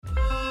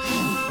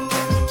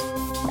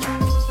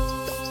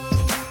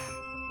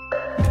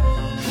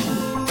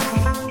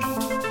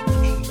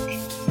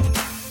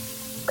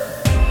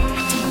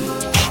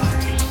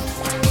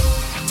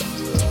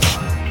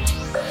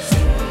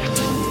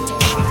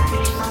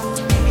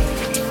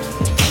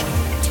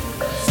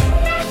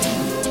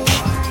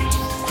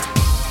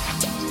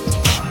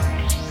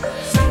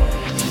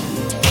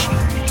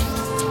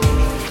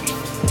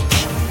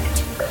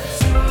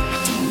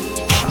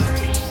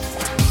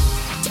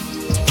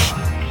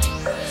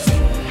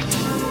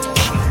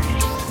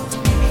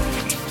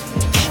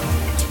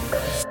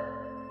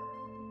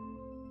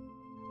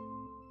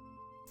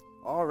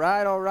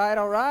All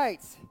right.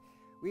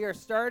 We are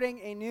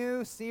starting a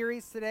new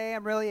series today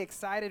I'm really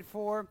excited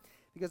for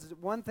because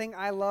one thing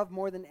I love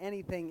more than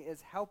anything is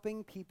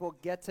helping people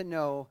get to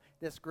know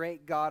this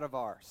great God of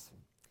ours.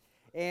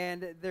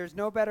 And there's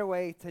no better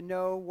way to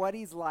know what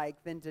he's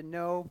like than to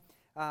know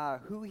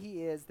who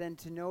he is, than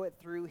to know it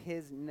through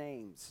his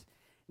names.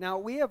 Now,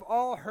 we have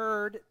all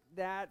heard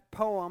that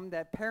poem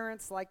that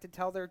parents like to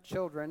tell their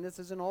children. This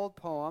is an old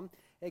poem.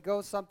 It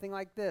goes something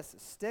like this: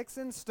 "Sticks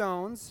and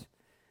stones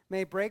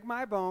may break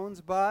my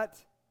bones,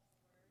 but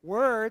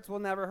words will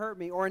never hurt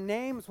me," or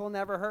names will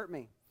never hurt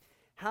me.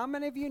 How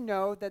many of you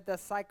know that the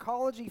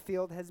psychology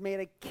field has made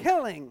a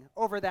killing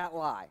over that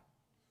lie?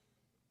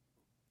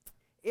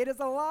 It is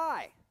a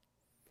lie.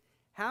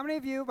 How many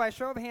of you, by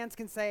show of hands,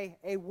 can say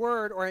a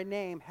word or a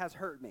name has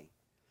hurt me?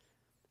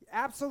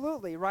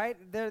 Absolutely, right?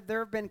 There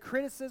have been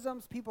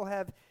criticisms. People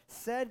have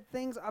said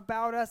things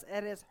about us,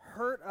 and it's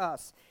hurt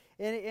us.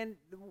 And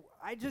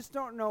I just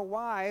don't know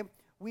why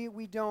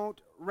we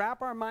don't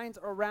wrap our minds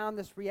around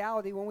this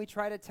reality when we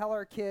try to tell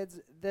our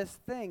kids this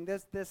thing,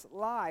 this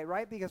lie,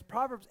 right? Because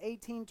Proverbs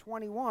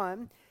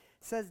 18:21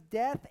 says,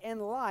 "Death and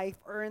life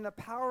are in the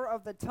power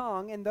of the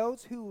tongue, and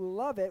those who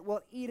love it will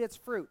eat its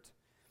fruit."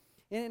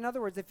 In other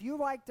words, if you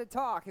like to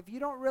talk, if you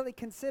don't really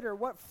consider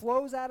what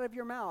flows out of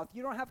your mouth,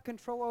 you don't have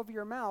control over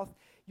your mouth,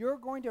 you're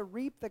going to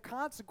reap the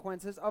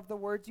consequences of the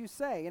words you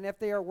say. And if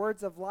they are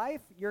words of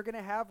life, you're going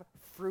to have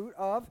fruit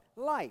of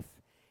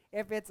life.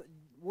 If it's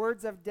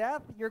words of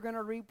death, you're going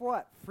to reap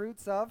what?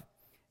 Fruits of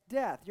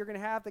death. You're going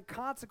to have the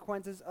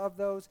consequences of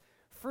those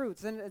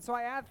fruits. And so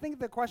I think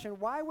the question,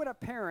 why would a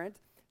parent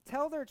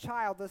tell their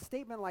child a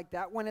statement like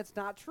that when it's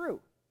not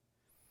true?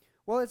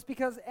 Well, it's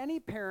because any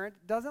parent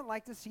doesn't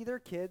like to see their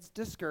kids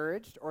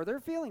discouraged or their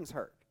feelings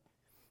hurt.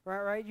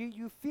 Right?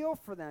 You feel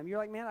for them. You're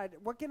like, man,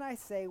 what can I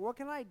say? What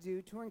can I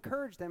do to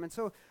encourage them? And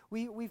so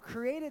we've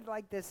created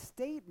like this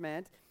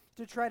statement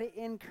to try to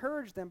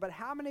encourage them. But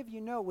how many of you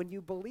know when you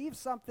believe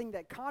something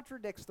that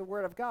contradicts the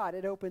Word of God,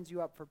 it opens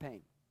you up for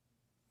pain?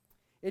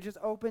 It just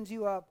opens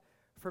you up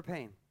for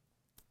pain.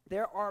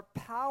 There are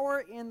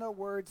power in the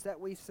words that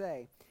we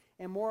say.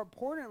 And more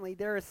importantly,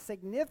 there is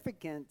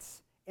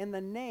significance in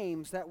the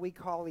names that we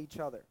call each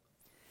other.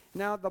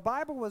 Now, the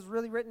Bible was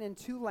really written in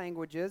two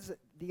languages.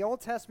 The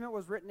Old Testament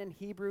was written in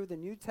Hebrew. The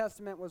New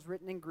Testament was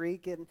written in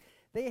Greek. And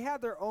they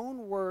had their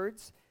own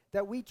words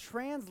that we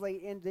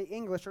translate into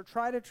English or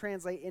try to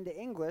translate into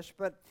English.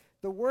 But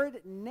the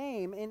word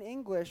name in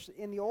English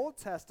in the Old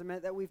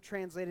Testament that we've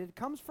translated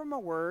comes from a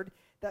word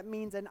that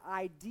means an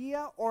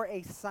idea or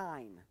a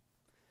sign.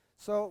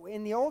 So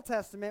in the Old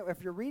Testament,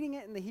 if you're reading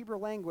it in the Hebrew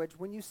language,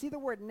 when you see the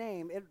word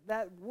name,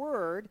 that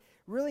word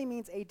really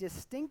means a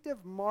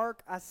distinctive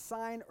mark, a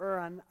sign, or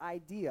an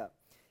idea.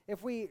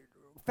 If we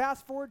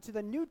fast forward to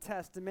the New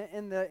Testament,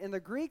 in the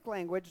Greek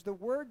language, the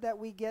word that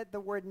we get, the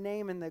word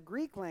name in the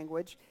Greek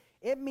language,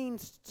 it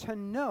means to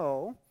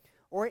know,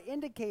 or it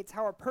indicates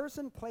how a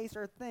person, place,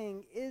 or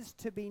thing is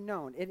to be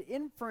known. It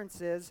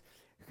inferences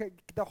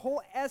the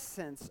whole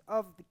essence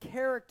of the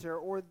character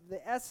or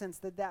the essence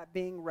that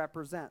being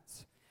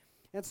represents.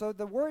 And so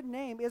the word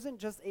name isn't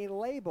just a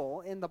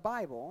label in the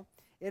Bible.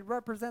 It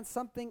represents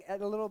something a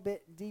little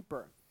bit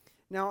deeper.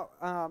 Now,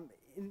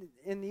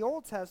 in the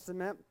Old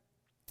Testament,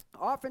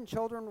 often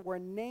children were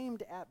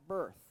named at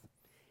birth.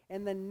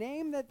 And the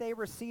name that they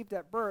received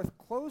at birth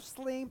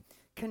closely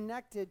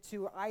connected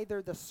to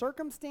either the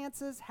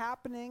circumstances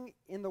happening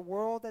in the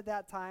world at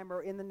that time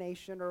or in the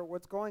nation or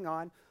what's going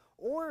on,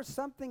 or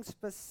something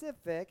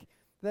specific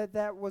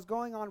that was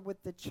going on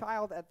with the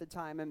child at the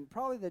time. And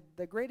probably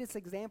the greatest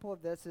example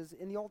of this is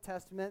in the Old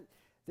Testament.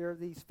 There are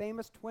these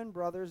famous twin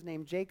brothers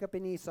named Jacob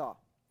and Esau.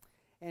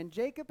 And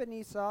Jacob and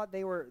Esau,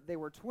 they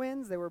were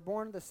twins. They were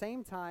born at the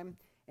same time.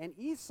 And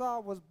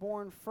Esau was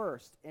born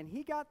first. And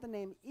he got the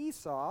name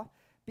Esau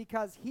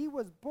because he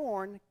was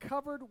born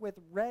covered with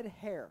red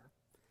hair.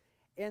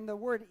 And the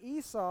word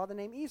Esau, the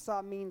name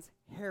Esau, means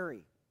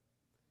hairy.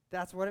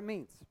 That's what it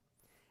means.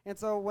 And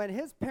so when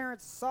his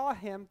parents saw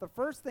him, the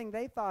first thing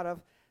they thought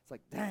of, it's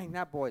like, dang,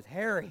 that boy's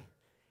hairy.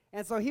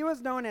 And so he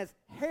was known as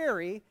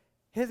Hairy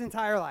his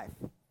entire life.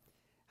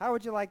 How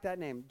would you like that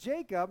name?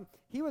 Jacob,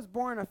 he was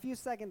born a few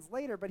seconds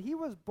later, but he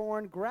was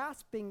born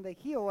grasping the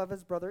heel of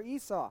his brother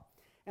Esau.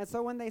 And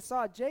so when they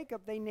saw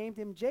Jacob, they named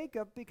him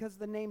Jacob because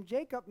the name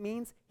Jacob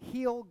means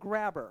heel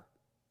grabber.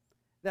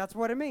 That's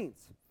what it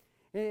means.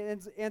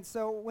 And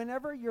so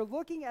whenever you're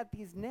looking at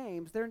these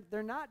names,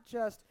 they're not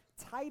just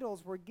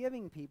titles we're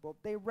giving people.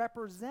 They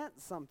represent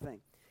something.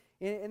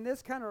 And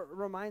this kind of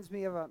reminds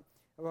me of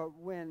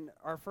when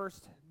our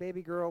first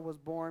baby girl was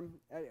born.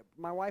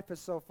 My wife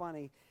is so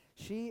funny.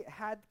 She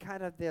had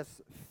kind of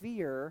this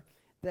fear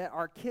that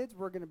our kids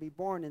were going to be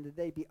born and that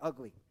they'd be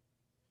ugly.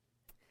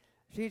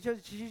 She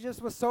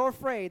just was so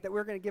afraid that we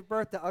were going to give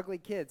birth to ugly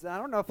kids. And I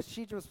don't know if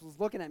she just was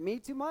looking at me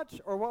too much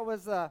or what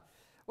was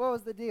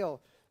the deal.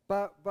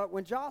 But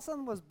when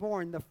Jocelyn was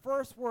born, the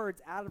first words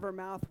out of her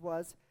mouth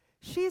was,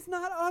 "She's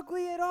not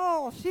ugly at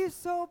all. She's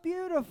so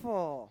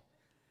beautiful."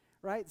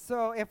 Right?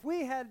 So if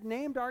we had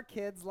named our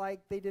kids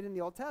like they did in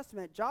the Old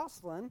Testament,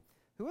 Jocelyn,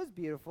 who is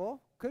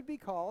beautiful, could be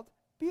called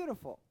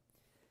beautiful.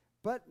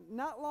 But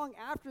not long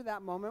after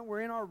that moment, we're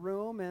in our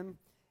room and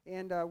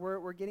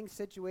we're getting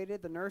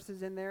situated. The nurse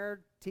is in there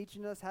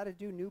teaching us how to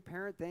do new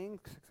parent things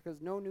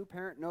because no new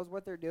parent knows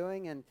what they're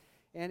doing.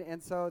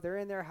 And so they're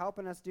in there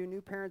helping us do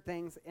new parent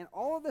things. And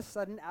all of a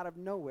sudden, out of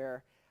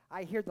nowhere,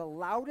 I hear the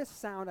loudest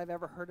sound I've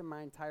ever heard in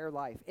my entire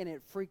life. And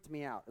it freaked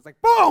me out. It's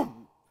like,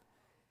 boom!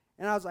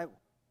 And I was like,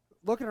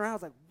 looking around, I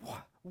was like,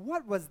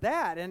 what was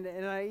that? And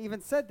I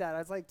even said that. I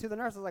was like, to the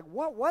nurse, I was like,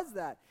 what was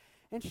that?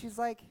 And she's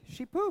like,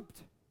 she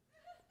pooped.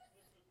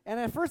 And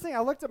at first thing,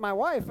 I looked at my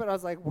wife, and I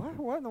was like,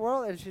 what in the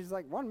world? And she's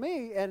like, what,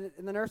 me? And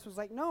the nurse was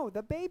like, no,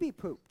 the baby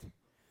pooped.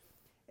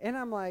 And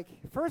I'm like,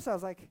 first I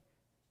was like,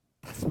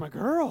 that's my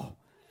girl.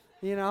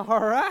 All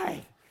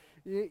right.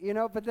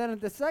 But then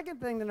the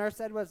second thing the nurse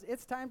said was,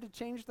 it's time to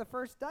change the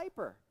first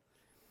diaper.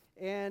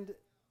 And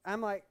I'm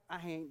like,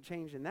 I ain't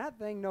changing that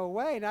thing. No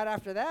way. Not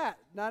after that.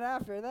 Not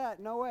after that.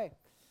 No way.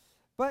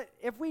 But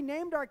if we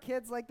named our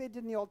kids like they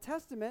did in the Old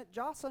Testament,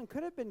 Jocelyn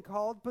could have been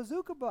called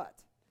Bazooka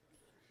Butt.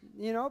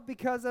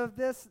 Because of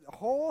this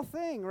whole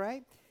thing,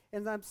 right?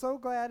 And I'm so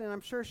glad, and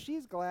I'm sure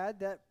she's glad,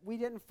 that we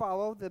didn't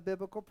follow the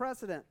biblical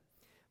precedent.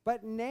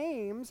 But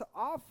names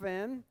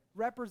often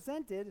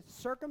represented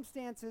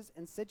circumstances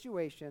and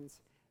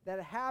situations that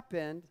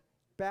happened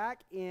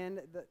back in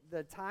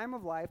the time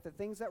of life, the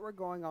things that were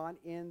going on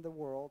in the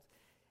world.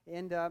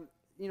 And,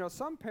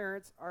 some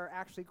parents are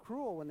actually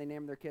cruel when they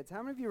name their kids.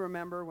 How many of you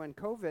remember when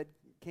COVID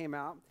came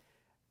out?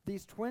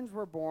 These twins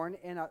were born,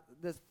 and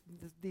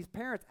these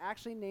parents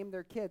actually named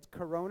their kids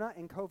Corona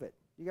and COVID.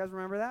 You guys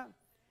remember that?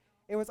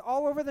 It was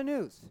all over the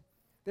news.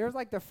 There was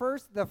like the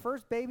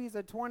first babies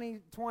of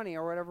 2020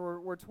 or whatever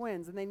were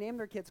twins, and they named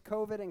their kids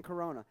COVID and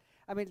Corona.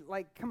 I mean,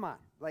 like, come on.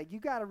 Like, you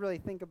got to really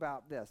think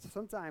about this.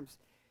 Sometimes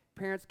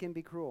parents can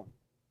be cruel.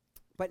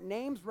 But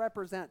names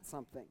represent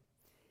something.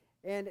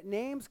 And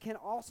names can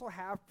also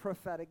have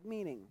prophetic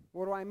meaning.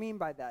 What do I mean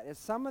by that? Is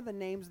some of the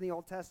names in the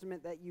Old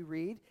Testament that you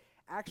read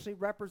actually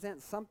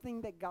represent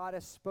something that God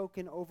has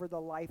spoken over the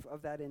life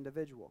of that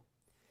individual.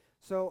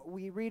 So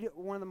we read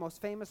one of the most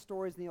famous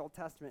stories in the Old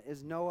Testament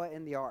is Noah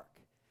and the ark.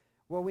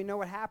 Well, we know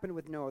what happened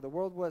with Noah. The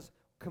world was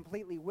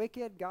completely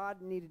wicked.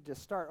 God needed to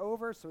start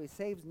over, so he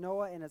saves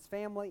Noah and his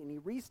family, and he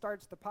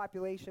restarts the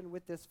population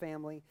with this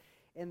family.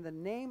 And the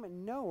name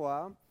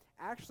Noah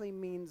actually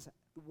means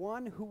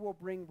one who will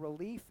bring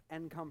relief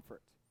and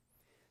comfort.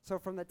 So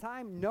from the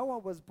time Noah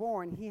was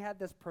born, he had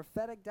this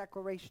prophetic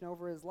declaration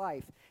over his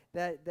life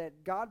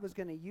that God was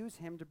going to use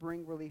him to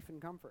bring relief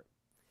and comfort.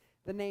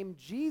 The name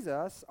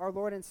Jesus, our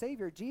Lord and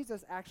Savior,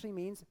 Jesus actually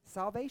means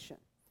salvation.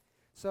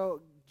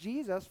 So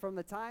Jesus, from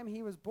the time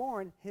he was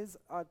born, his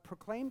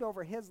proclaimed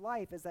over his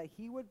life is that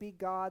he would be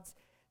God's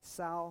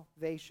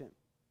salvation.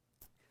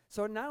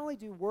 So not only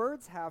do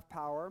words have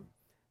power,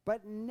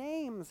 but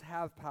names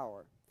have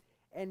power.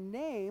 And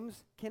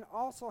names can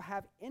also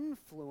have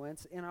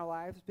influence in our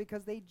lives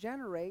because they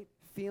generate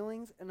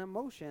feelings and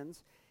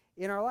emotions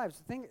in our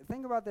lives.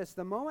 Think about this.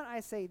 The moment I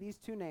say these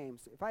two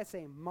names, if I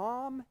say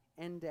mom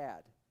and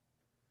dad,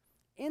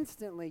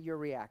 instantly you're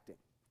reacting.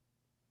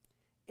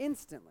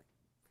 Instantly.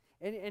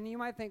 And you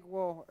might think,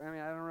 well, I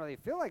mean, I don't really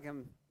feel like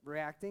I'm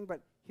reacting,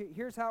 but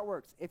here's how it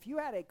works. If you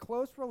had a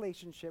close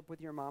relationship with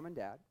your mom and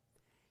dad,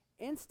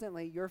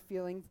 instantly you're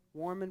feeling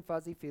warm and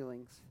fuzzy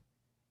feelings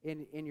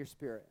in your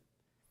spirit.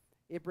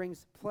 It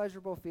brings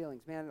pleasurable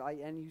feelings, man,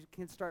 and you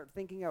can start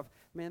thinking of,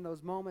 man,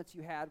 those moments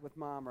you had with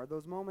mom or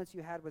those moments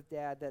you had with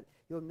dad that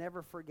you'll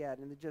never forget,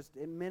 and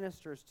it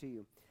ministers to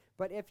you.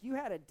 But if you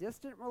had a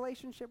distant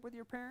relationship with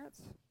your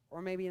parents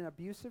or maybe an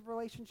abusive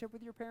relationship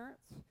with your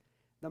parents,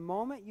 the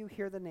moment you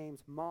hear the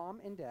names mom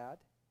and dad,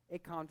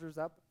 it conjures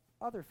up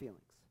other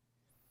feelings.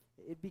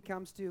 It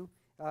becomes to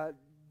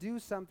do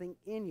something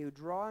in you,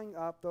 drawing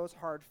up those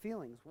hard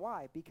feelings.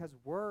 Why? Because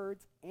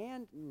words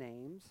and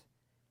names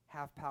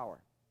have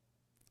power.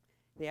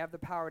 They have the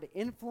power to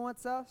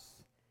influence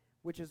us,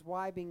 which is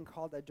why being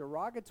called a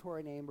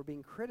derogatory name or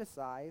being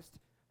criticized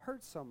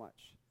hurts so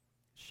much.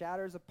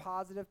 Shatters of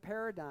positive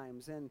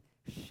paradigms and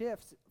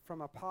shifts from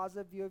a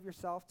positive view of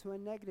yourself to a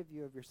negative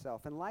view of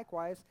yourself. And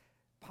likewise,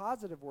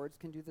 positive words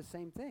can do the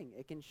same thing.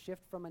 It can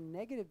shift from a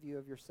negative view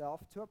of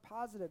yourself to a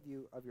positive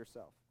view of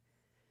yourself.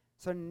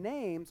 So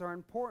names are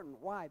important.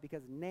 Why?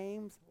 Because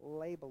names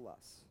label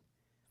us.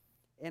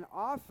 And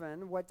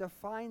often what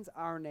defines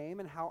our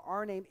name and how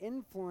our name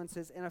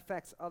influences and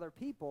affects other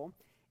people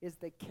is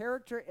the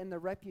character and the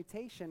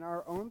reputation,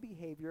 our own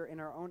behavior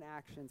and our own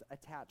actions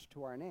attached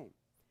to our name.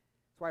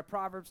 That's why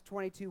Proverbs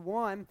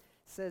 22:1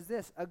 says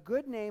this, a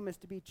good name is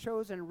to be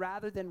chosen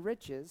rather than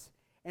riches,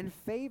 and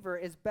favor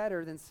is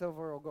better than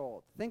silver or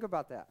gold. Think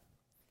about that.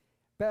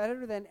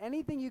 Better than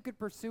anything you could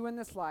pursue in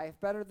this life,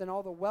 better than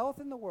all the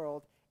wealth in the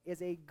world,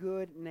 is a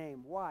good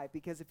name. Why?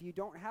 Because if you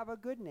don't have a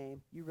good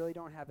name, you really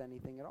don't have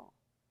anything at all.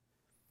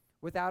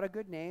 Without a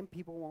good name,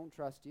 people won't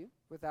trust you.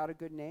 Without a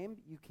good name,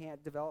 you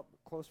can't develop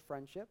close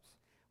friendships.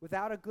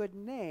 Without a good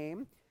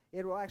name,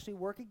 it will actually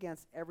work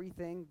against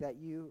everything that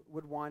you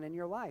would want in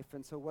your life.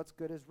 And so what's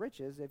good is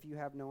riches if you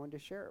have no one to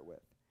share it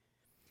with.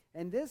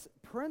 And this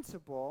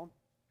principle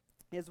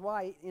is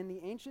why in the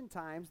ancient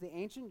times, the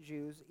ancient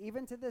Jews,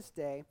 even to this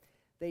day,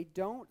 they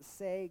don't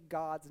say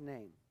God's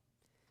name.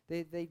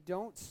 They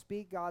don't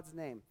speak God's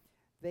name.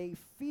 They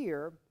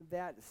fear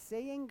that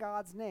saying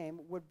God's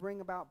name would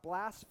bring about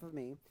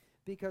blasphemy,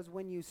 because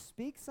when you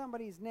speak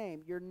somebody's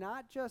name, you're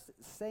not just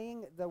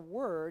saying the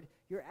word,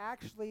 you're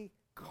actually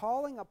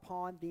calling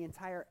upon the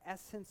entire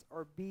essence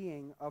or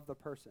being of the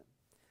person.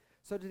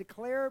 So to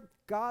declare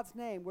God's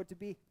name would to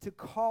be to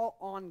call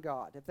on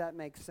God, if that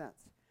makes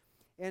sense.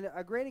 And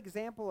a great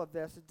example of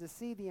this, to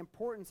see the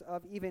importance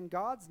of even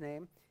God's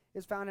name,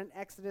 is found in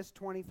Exodus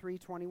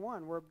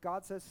 23:21, where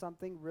God says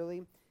something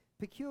really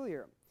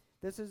peculiar.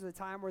 This is the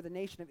time where the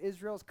nation of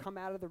Israel has come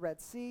out of the Red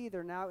Sea.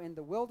 They're now in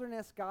the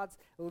wilderness. God's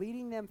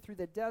leading them through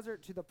the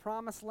desert to the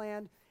promised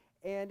land.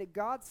 And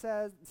God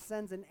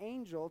sends an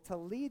angel to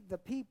lead the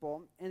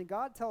people. And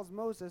God tells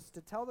Moses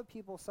to tell the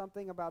people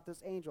something about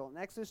this angel. In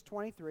Exodus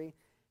 23,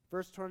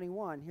 verse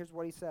 21, here's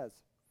what he says.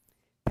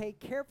 Pay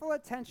careful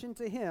attention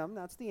to him,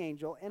 that's the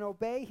angel, and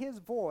obey his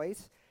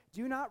voice.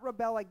 Do not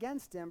rebel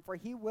against him, for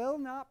he will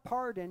not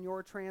pardon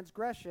your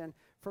transgression.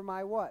 For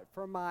my what?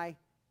 For my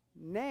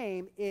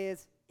name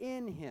is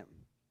in him.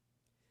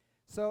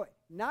 So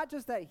not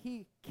just that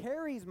he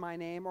carries my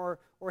name or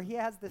he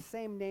has the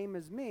same name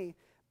as me,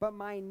 but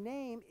my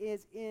name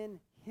is in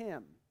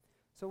him.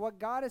 So what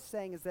God is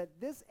saying is that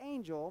this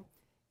angel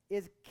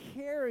is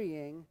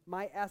carrying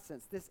my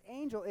essence. This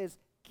angel is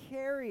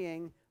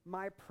carrying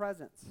my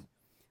presence.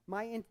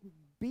 My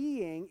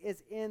being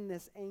is in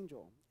this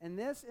angel. And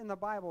this in the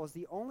Bible is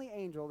the only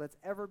angel that's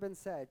ever been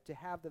said to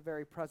have the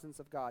very presence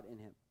of God in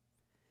him.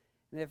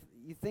 And if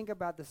you think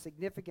about the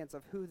significance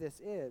of who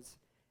this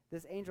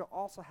angel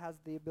also has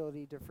the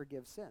ability to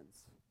forgive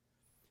sins.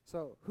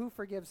 So who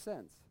forgives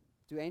sins?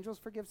 Do angels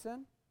forgive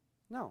sin?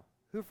 No.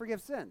 Who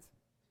forgives sins?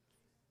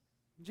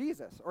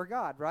 Jesus or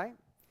God, right?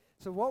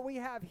 So what we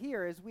have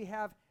here is we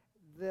have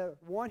the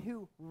one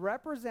who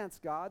represents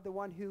God, the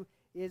one who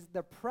is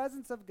the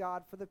presence of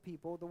God for the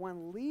people, the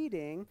one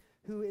leading,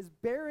 who is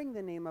bearing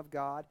the name of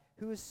God,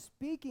 who is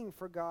speaking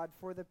for God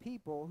for the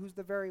people, who's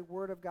the very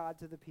word of God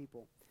to the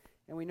people.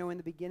 And we know in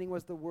the beginning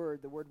was the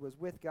Word was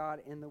with God,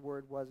 and the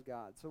Word was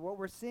God. So what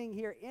we're seeing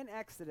here in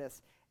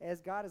Exodus,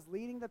 as God is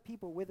leading the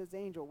people with his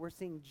angel, we're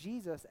seeing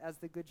Jesus as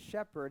the good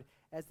shepherd,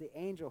 as the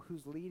angel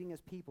who's leading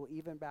his people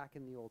even back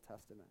in the Old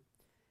Testament.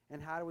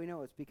 And how do we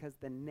know? It's because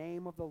the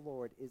name of the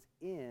Lord is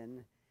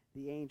in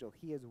the angel.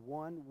 He is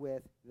one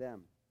with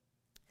them.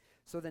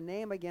 So the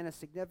name, again, is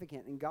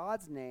significant. And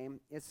God's name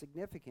is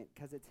significant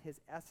because it's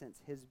his essence,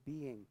 his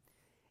being.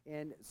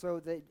 And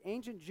so the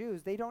ancient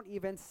Jews, they don't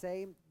even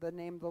say the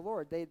name of the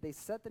Lord. They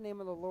set the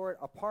name of the Lord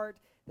apart.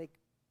 They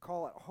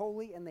call it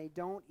holy, and they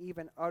don't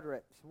even utter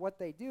it. So what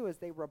they do is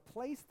they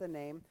replace the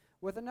name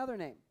with another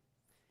name.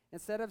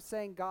 Instead of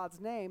saying God's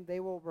name, they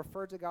will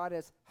refer to God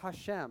as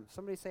Hashem.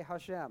 Somebody say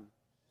Hashem.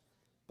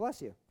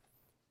 Bless you.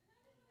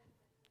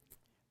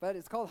 But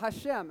it's called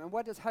Hashem. And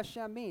what does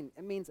Hashem mean?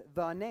 It means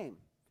the name.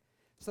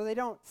 So they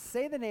don't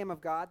say the name of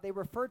God. They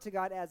refer to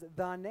God as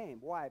the name.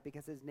 Why?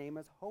 Because his name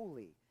is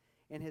holy.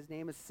 And his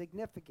name is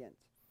significant.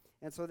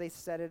 And so they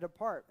set it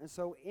apart. And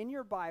so in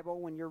your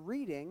Bible, when you're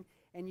reading,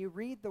 and you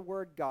read the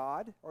word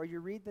God, or you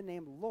read the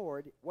name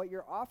Lord, what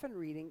you're often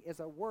reading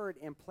is a word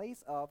in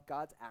place of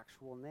God's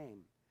actual name,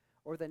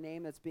 or the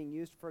name that's being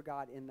used for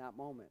God in that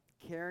moment,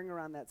 carrying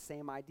around that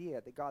same idea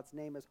that God's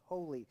name is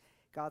holy.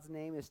 God's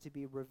name is to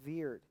be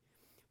revered.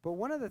 But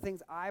one of the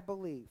things I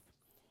believe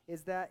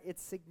is that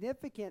it's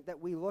significant that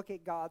we look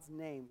at God's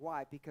name.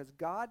 Why? Because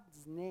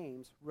God's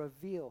names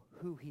reveal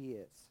who he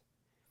is.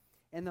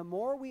 And the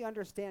more we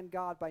understand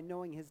God by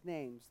knowing his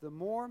names, the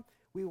more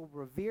we will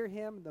revere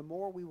him, the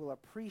more we will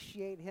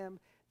appreciate him,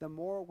 the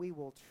more we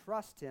will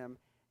trust him,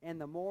 and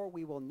the more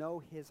we will know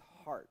his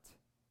heart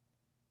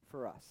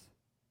for us.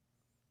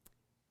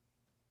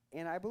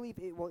 And I believe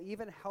it will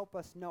even help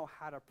us know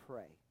how to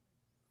pray.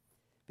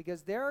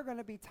 Because there are going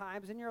to be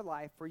times in your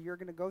life where you're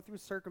going to go through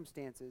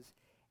circumstances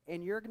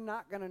and you're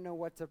not going to know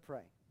what to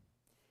pray.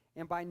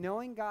 And by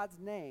knowing God's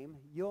name,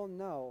 you'll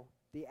know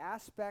the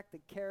aspect, the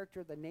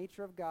character, the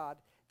nature of God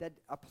that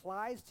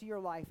applies to your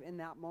life in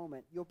that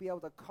moment. You'll be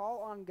able to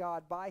call on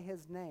God by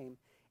his name,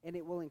 and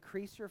it will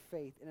increase your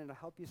faith, and it'll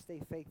help you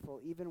stay faithful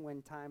even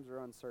when times are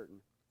uncertain.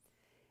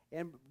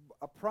 And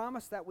a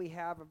promise that we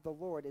have of the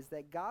Lord is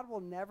that God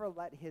will never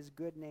let his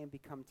good name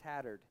become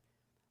tattered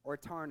or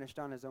tarnished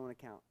on his own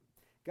account.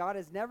 God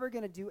is never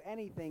going to do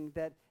anything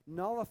that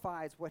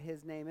nullifies what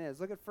his name is.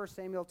 Look at 1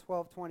 Samuel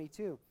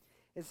 12:22.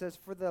 It says,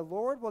 "For the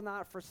Lord will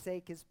not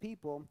forsake his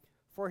people,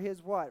 for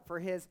his what? For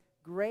his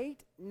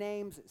great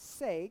name's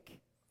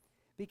sake,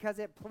 because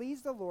it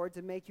pleased the Lord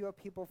to make you a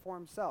people for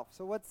himself."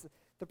 So what's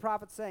the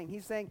prophet saying?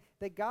 He's saying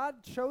that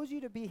God chose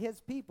you to be his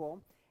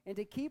people, and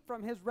to keep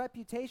from his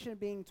reputation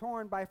being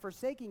torn by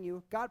forsaking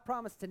you, God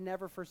promised to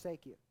never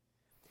forsake you.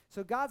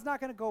 So God's not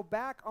going to go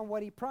back on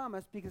what he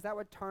promised because that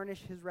would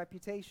tarnish his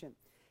reputation.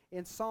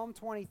 In Psalm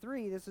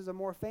 23, this is a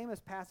more famous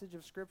passage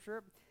of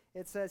Scripture.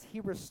 It says, "He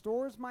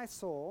restores my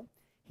soul.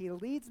 He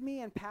leads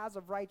me in paths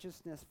of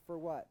righteousness for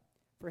what?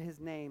 For his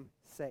name's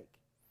sake.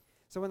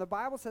 So when the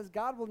Bible says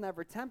God will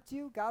never tempt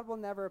you, God will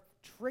never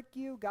trick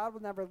you, God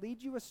will never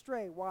lead you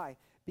astray. Why?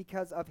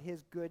 Because of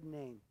his good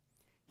name.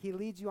 He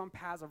leads you on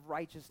paths of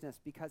righteousness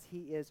because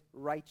he is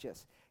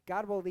righteous.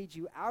 God will lead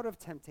you out of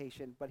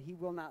temptation, but he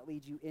will not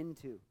lead you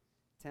into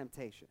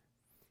temptation.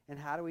 And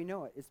how do we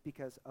know it? It's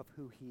because of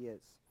who he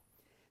is.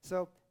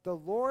 So the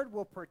Lord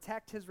will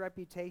protect his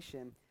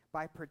reputation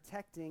by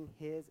protecting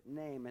his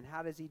name. And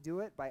how does he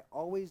do it? By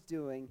always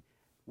doing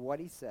what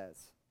he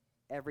says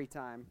every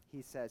time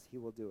he says he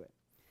will do it.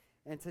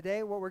 And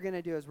today what we're going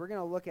to do is we're going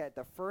to look at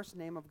the first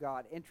name of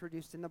God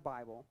introduced in the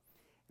Bible,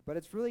 but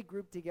it's really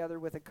grouped together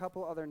with a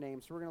couple other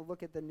names. So we're going to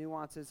look at the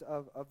nuances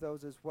of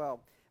those as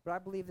well. But I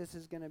believe this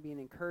is going to be an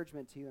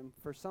encouragement to you and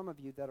for some of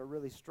you that are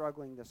really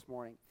struggling this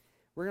morning.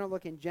 We're going to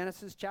look in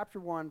Genesis chapter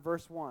 1,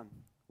 verse 1.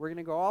 We're going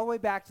to go all the way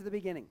back to the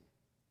beginning.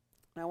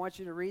 And I want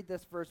you to read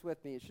this verse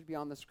with me. It should be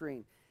on the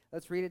screen.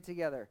 Let's read it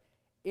together.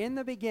 In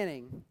the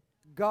beginning,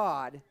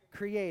 God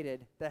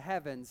created the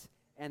heavens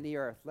and the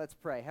earth. Let's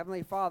pray.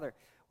 Heavenly Father,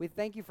 we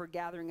thank you for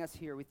gathering us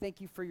here. We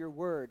thank you for your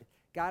word.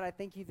 God, I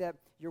thank you that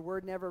your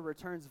word never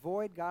returns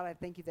void. God, I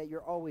thank you that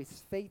you're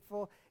always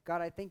faithful.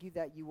 God, I thank you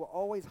that you will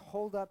always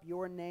hold up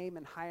your name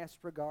in highest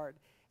regard.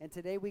 And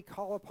today we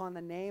call upon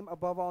the name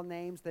above all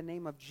names, the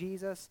name of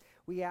Jesus.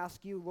 We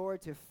ask you,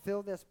 Lord, to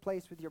fill this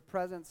place with your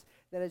presence,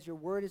 that as your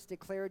word is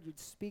declared, you'd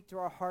speak to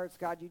our hearts.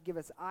 God, you'd give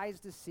us eyes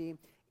to see,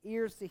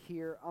 ears to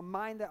hear, a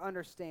mind that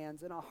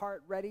understands, and a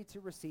heart ready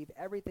to receive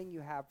everything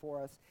you have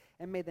for us.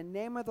 And may the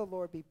name of the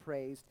Lord be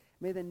praised.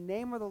 May the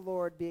name of the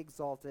Lord be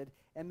exalted.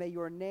 And may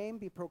your name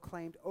be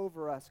proclaimed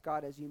over us,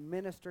 God, as you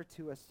minister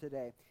to us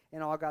today.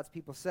 And all God's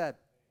people said,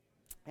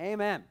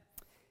 amen.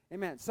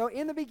 Amen. So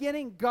in the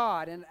beginning,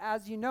 God, and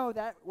as you know,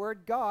 that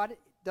word God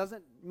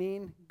doesn't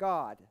mean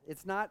God.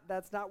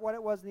 That's not what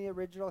it was in the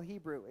original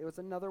Hebrew. It was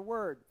another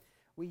word.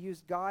 We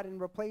used God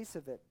in replace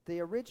of it.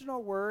 The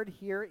original word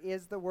here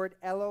is the word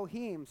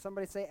Elohim.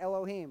 Somebody say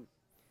Elohim.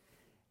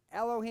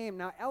 Elohim.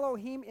 Now,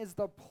 Elohim is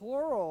the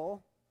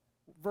plural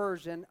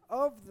version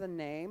of the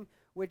name,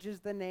 which is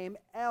the name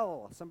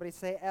El. Somebody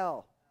say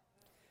El.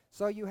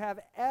 So you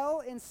have El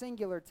in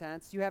singular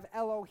tense. You have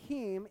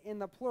Elohim in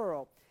the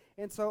plural.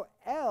 And so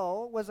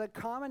El was a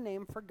common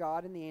name for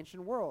God in the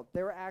ancient world.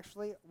 There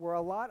were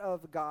a lot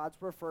of gods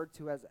referred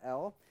to as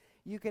El.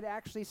 You could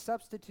actually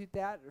substitute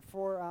that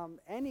for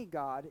any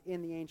god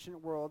in the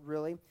ancient world,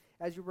 really,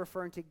 as you're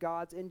referring to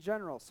gods in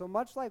general. So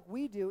much like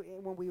we do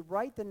when we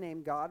write the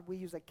name God, we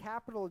use a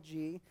capital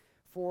G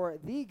for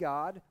the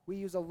God. We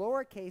use a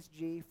lowercase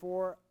g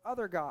for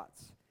other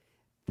gods.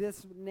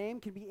 This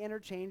name can be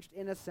interchanged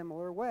in a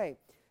similar way.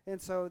 And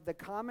so the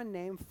common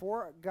name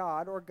for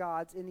God or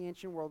gods in the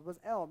ancient world was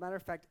El. Matter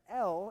of fact,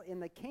 El in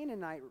the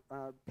Canaanite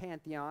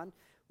pantheon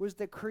was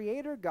the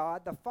creator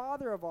God, the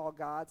father of all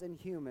gods and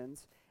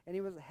humans, and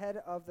he was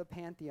head of the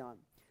pantheon.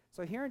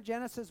 So here in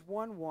Genesis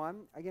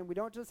 1:1, again, we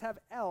don't just have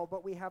El,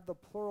 but we have the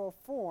plural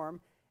form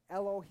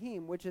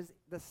Elohim, which is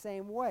the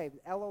same way.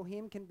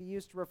 Elohim can be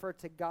used to refer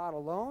to God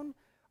alone,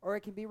 or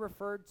it can be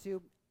referred to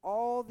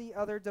all the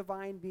other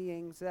divine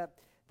beings that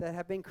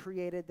have been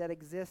created that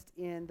exist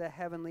in the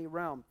heavenly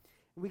realm.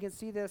 We can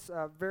see this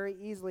very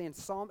easily in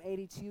Psalm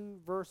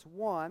 82, verse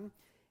 1.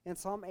 In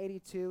Psalm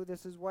 82,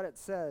 this is what it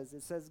says.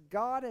 It says,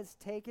 God has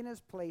taken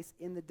his place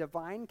in the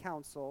divine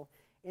council.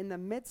 In the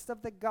midst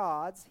of the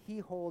gods, he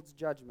holds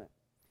judgment.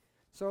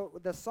 So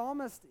the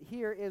psalmist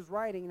here is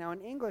writing. Now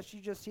in English, you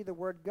just see the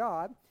word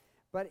God.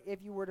 But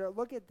if you were to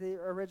look at the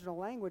original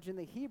language in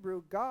the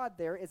Hebrew, God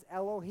there is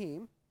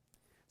Elohim.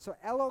 So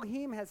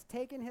Elohim has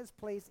taken his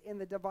place in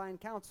the divine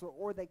council,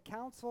 or the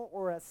council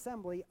or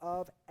assembly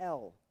of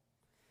El.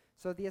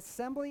 So the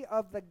assembly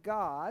of the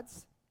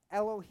gods,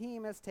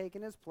 Elohim has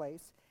taken his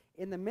place.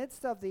 In the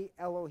midst of the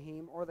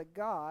Elohim, or the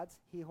gods,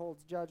 he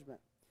holds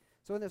judgment.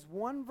 So in this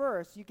one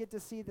verse, you get to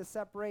see the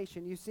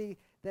separation. You see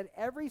that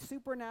every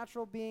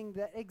supernatural being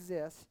that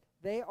exists,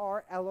 they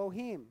are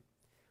Elohim.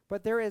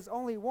 But there is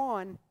only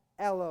one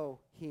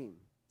Elohim.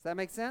 Does that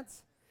make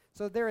sense?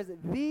 So there is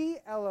the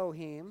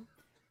Elohim,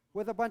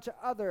 with a bunch of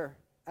other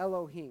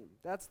Elohim.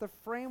 That's the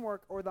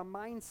framework or the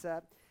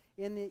mindset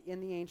in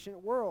the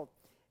ancient world.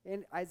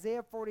 In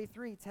Isaiah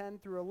 43, 10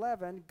 through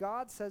 11,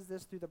 God says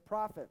this through the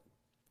prophet.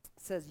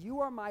 It says, you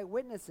are my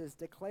witnesses,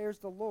 declares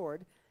the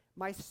Lord,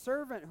 my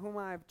servant whom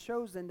I have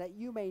chosen, that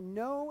you may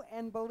know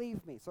and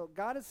believe me. So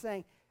God is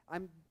saying,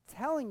 I'm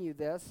telling you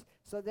this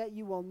so that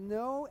you will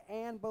know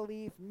and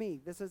believe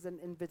me. This is an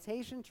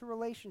invitation to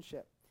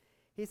relationship.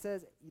 He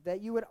says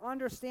that you would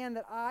understand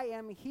that I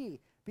am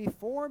he.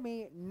 Before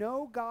me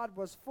no God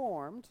was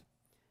formed,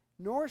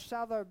 nor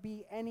shall there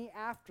be any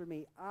after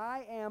me.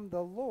 I am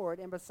the Lord,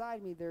 and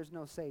beside me there's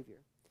no Savior.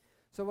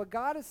 So what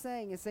God is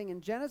saying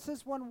in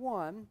Genesis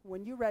 1:1,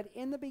 when you read,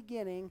 in the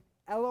beginning,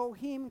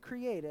 Elohim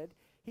created,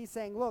 he's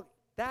saying, look,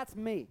 that's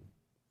me.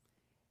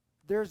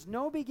 There's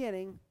no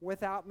beginning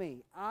without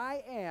me.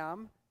 I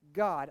am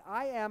God.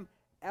 I am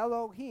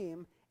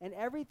Elohim, And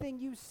everything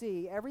you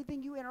see,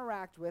 everything you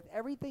interact with,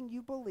 everything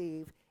you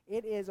believe,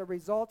 it is a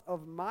result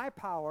of my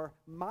power,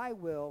 my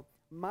will,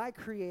 my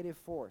creative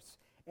force.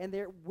 And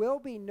there will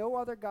be no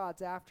other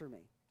gods after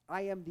me.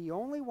 I am the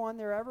only one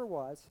there ever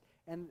was,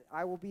 and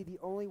I will be the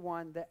only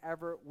one that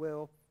ever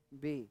will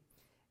be.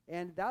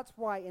 And that's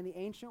why in the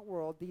ancient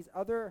world, these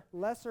other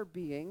lesser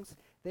beings,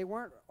 they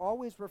weren't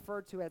always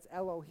referred to as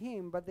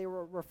Elohim, but they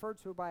were referred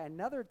to by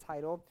another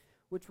title,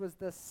 which was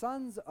the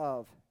sons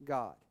of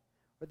God,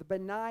 or the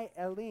Benai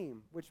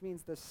Elim, which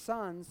means the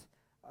sons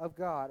of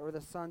God, or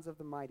the sons of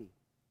the mighty.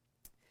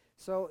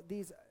 So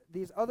these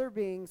other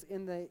beings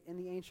in the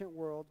ancient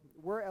world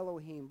were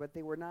Elohim, but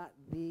they were not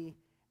the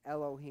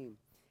Elohim.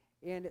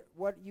 And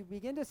what you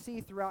begin to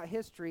see throughout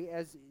history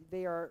as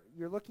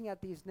you're looking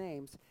at these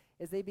names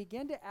is they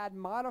begin to add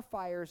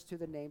modifiers to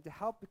the name to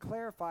help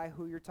clarify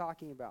who you're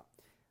talking about.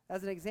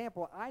 As an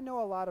example, I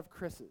know a lot of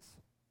Chris's.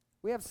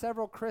 We have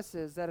several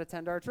Chris's that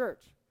attend our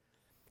church.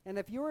 And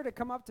if you were to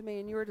come up to me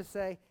and you were to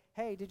say,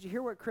 hey, did you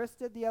hear what Chris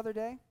did the other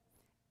day?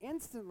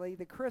 Instantly,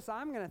 the Chris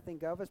I'm going to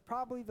think of is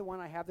probably the one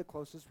I have the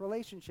closest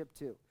relationship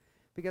to,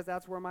 because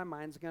that's where my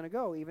mind's going to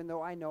go, even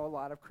though I know a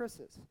lot of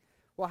Chris's.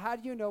 Well, how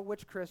do you know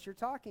which Chris you're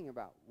talking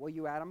about? Well,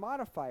 you add a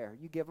modifier.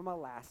 You give them a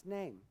last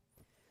name.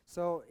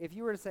 So if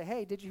you were to say,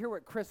 hey, did you hear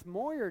what Chris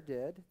Moyer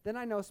did? Then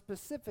I know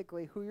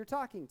specifically who you're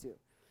talking to.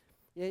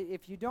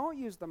 If you don't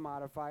use the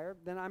modifier,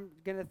 then I'm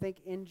going to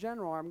think in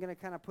general. I'm going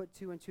to kind of put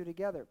two and two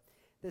together.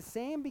 The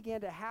same began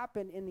to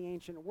happen in the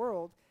ancient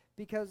world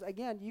because,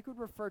 again, you could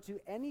refer to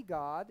any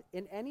god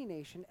in any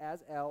nation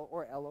as El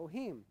or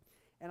Elohim.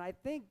 And I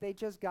think they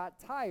just got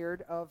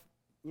tired of,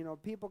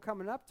 people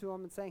coming up to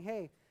them and saying,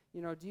 hey,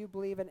 do you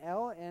believe in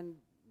El? And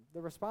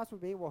the response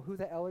would be, well, who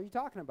the L are you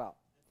talking about?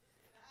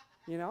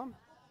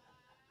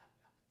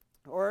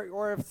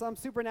 Or if some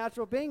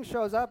supernatural being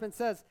shows up and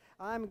says,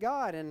 I'm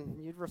God,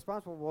 and you'd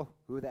respond, well,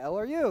 who the L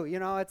are you?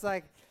 It's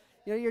like,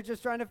 you're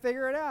just trying to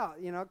figure it out,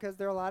 because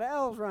there are a lot of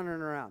elves running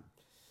around.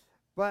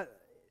 But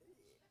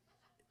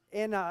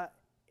in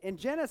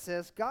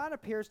Genesis, God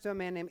appears to a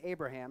man named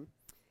Abraham,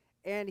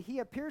 and he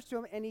appears to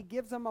him, and he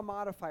gives him a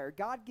modifier.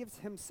 God gives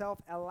himself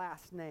a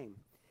last name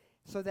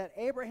so that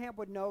Abraham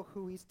would know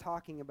who he's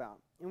talking about.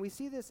 And we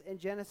see this in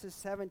Genesis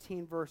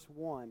 17, verse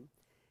 1.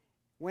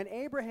 When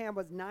Abraham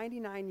was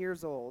 99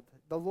 years old,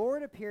 the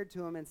Lord appeared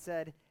to him and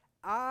said,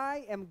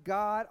 I am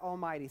God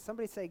Almighty.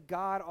 Somebody say,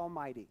 God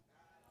Almighty.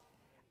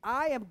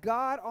 I am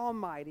God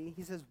Almighty.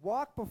 He says,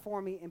 walk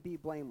before me and be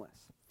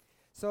blameless.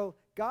 So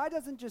God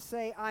doesn't just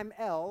say, I'm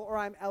El or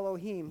I'm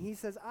Elohim. He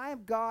says, I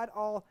am God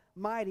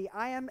Almighty.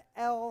 I am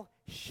El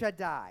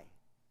Shaddai.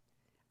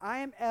 I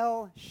am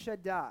El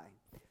Shaddai.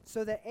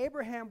 So that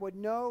Abraham would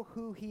know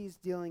who he's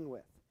dealing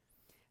with.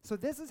 So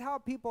this is how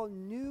people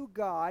knew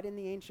God in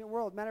the ancient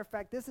world. Matter of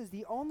fact, this is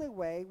the only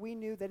way we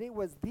knew that it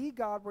was the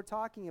God we're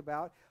talking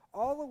about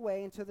all the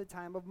way into the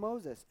time of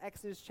Moses.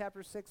 Exodus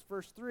chapter 6,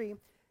 verse 3,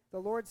 the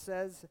Lord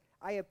says,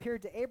 I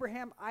appeared to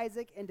Abraham,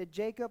 Isaac, and to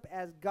Jacob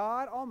as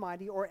God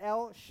Almighty, or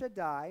El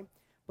Shaddai,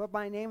 but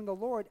by name the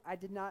Lord I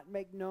did not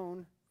make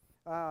known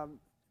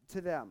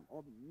to them,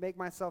 or make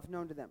myself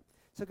known to them.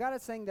 So God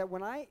is saying that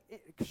when I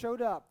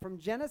showed up from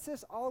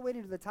Genesis all the way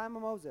to the time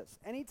of Moses,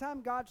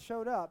 anytime God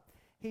showed up,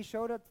 he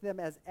showed up to them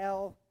as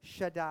El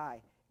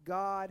Shaddai,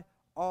 God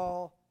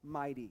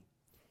Almighty.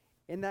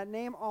 And that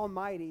name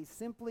Almighty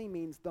simply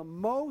means the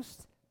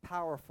most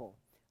powerful,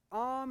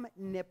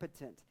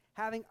 omnipotent,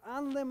 having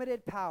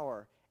unlimited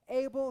power,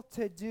 able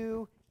to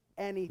do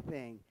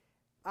anything.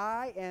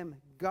 I am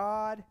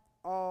God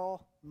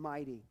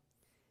Almighty.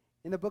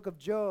 In the book of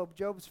Job,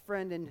 Job's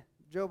friend in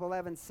Job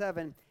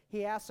 11:7,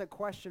 he asks a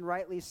question,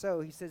 rightly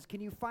so. He says, can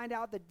you find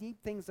out the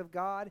deep things of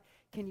God?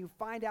 Can you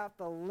find out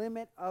the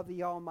limit of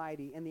the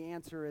Almighty? And the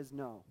answer is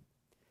no.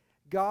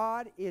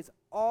 God is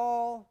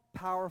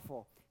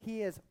all-powerful.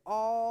 He is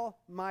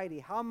almighty.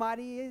 How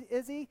mighty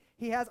is he?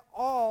 He has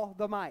all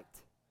the might.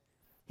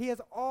 He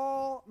is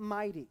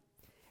almighty.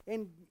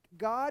 And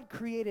God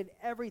created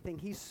everything.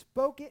 He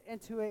spoke it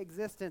into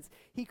existence.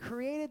 He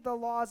created the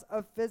laws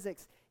of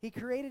physics. He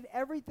created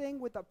everything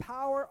with the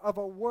power of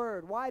a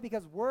word. Why?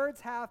 Because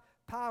words have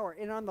power.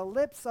 And on the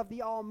lips of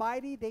the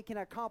Almighty, they can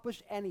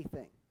accomplish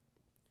anything.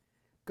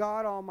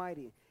 God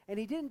Almighty. And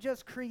he didn't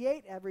just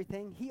create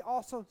everything, he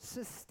also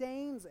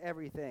sustains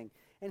everything.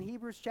 In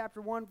Hebrews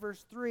chapter 1,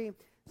 verse 3,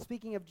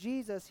 speaking of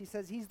Jesus, he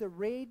says he's the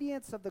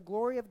radiance of the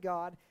glory of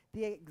God,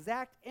 the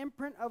exact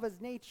imprint of his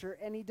nature,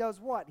 and he does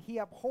what? He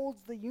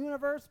upholds the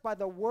universe by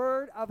the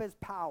word of his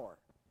power.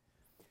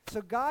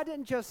 So God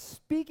didn't just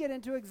speak it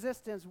into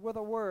existence with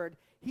a word.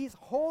 He's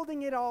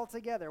holding it all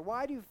together.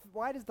 Why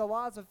does the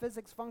laws of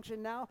physics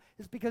function now?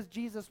 It's because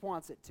Jesus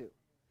wants it to.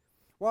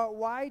 Well,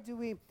 why do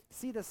we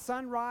see the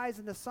sun rise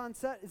and the sun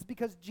set? It's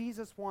because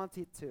Jesus wants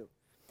it to.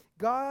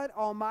 God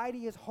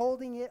Almighty is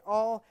holding it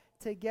all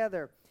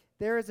together.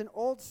 There is an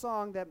old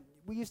song that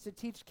we used to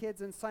teach kids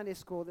in Sunday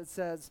school that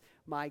says,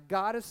 my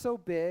God is so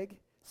big,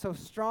 so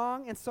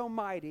strong, and so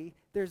mighty,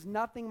 there's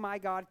nothing my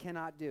God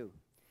cannot do.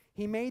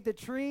 He made the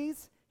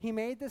trees, He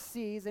made the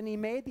seas, and he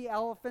made the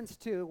elephants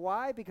too.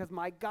 Why? Because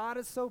my God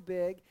is so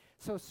big,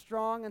 so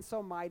strong, and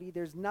so mighty.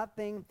 There's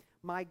nothing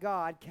my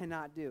God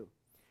cannot do.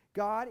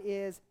 God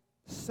is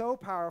so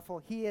powerful.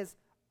 He is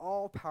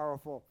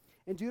all-powerful.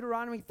 In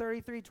Deuteronomy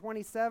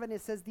 33:27,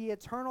 it says, the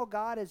eternal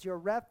God is your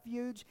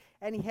refuge,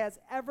 and he has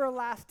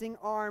everlasting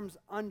arms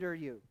under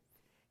you.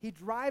 He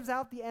drives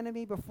out the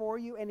enemy before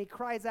you, and he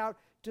cries out,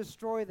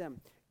 destroy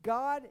them.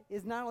 God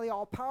is not only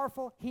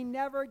all-powerful, he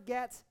never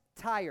gets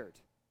tired.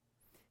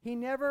 He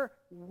never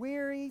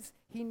wearies.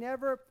 He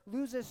never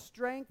loses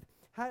strength.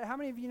 How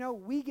many of you know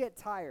we get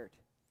tired?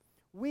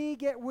 We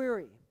get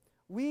weary.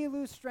 We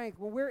lose strength.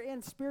 When we're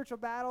in spiritual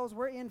battles,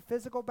 we're in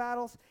physical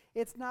battles,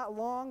 it's not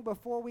long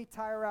before we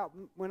tire out.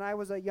 When I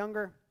was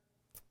younger,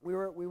 we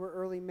were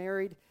early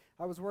married.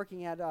 I was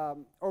working at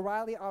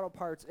O'Reilly Auto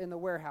Parts in the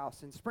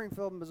warehouse in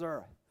Springfield,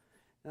 Missouri.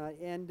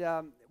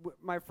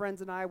 My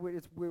friends and I, we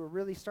were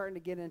really starting to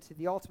get into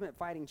the Ultimate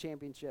Fighting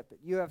Championship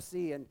at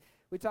UFC, and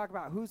we talk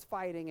about who's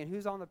fighting and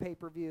who's on the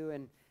pay-per-view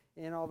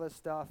and all this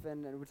stuff,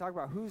 and we talk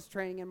about who's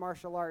training in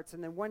martial arts.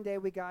 And then one day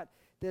we got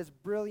this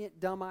brilliant,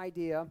 dumb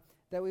idea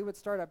that we would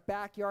start a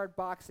backyard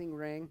boxing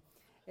ring.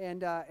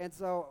 And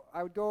so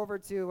I would go over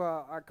to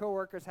our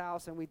coworker's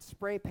house, and we'd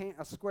spray paint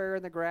a square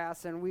in the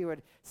grass, and we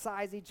would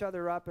size each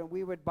other up, and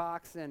we would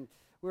box. And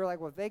we were like,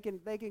 well, they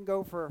can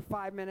go for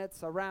 5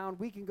 minutes a round.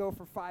 We can go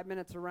for 5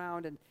 minutes a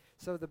round. And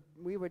so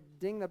we would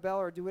ding the bell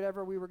or do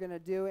whatever we were going to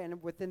do,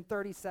 and within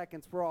 30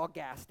 seconds, we're all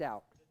gassed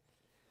out.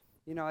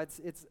 You know,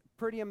 it's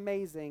pretty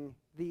amazing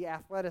the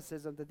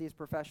athleticism that these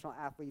professional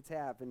athletes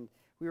have, and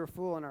we were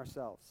fooling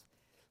ourselves.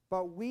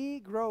 But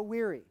we grow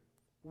weary.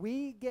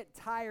 We get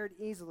tired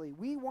easily.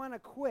 We want to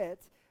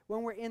quit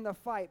when we're in the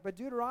fight. But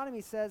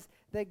Deuteronomy says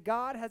that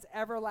God has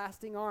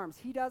everlasting arms.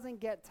 He doesn't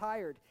get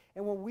tired.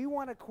 And when we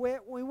want to quit,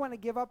 when we want to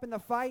give up in the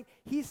fight,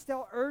 he's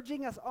still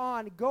urging us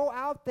on. Go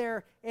out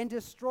there and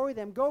destroy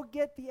them. Go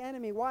get the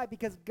enemy. Why?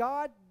 Because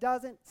God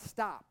doesn't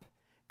stop.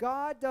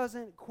 God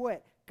doesn't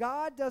quit.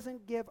 God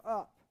doesn't give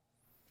up.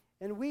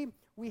 And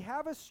we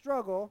have a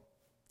struggle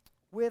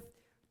with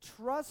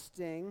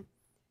trusting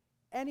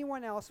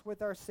anyone else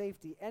with our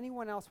safety,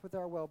 anyone else with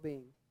our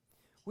well-being.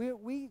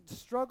 We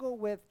struggle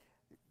with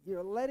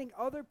letting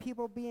other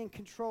people be in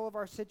control of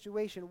our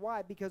situation.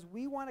 Why? Because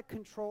we want to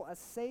control a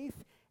safe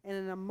and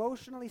an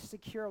emotionally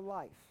secure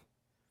life.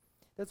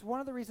 That's one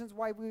of the reasons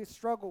why we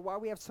struggle, why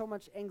we have so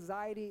much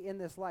anxiety in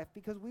this life,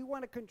 because we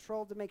want to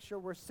control to make sure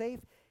we're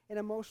safe and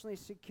emotionally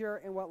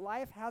secure. And what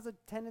life has a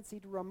tendency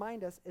to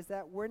remind us is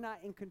that we're not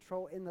in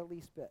control in the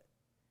least bit.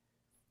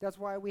 That's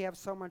why we have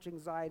so much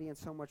anxiety and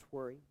so much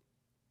worry.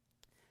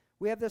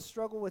 We have this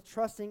struggle with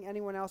trusting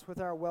anyone else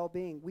with our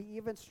well-being. We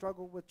even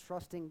struggle with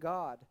trusting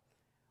God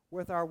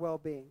with our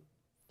well-being.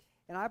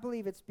 And I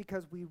believe it's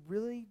because we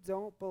really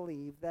don't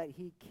believe that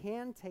he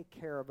can take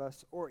care of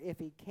us, or if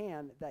he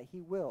can, that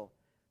he will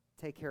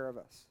take care of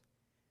us.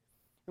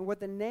 And what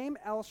the name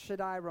El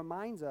Shaddai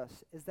reminds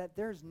us is that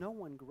there's no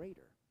one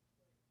greater.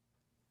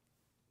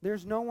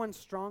 There's no one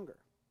stronger.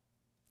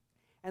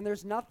 And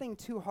there's nothing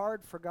too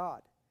hard for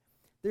God.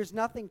 There's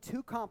nothing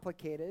too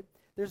complicated.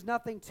 There's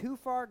nothing too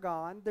far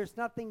gone. There's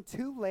nothing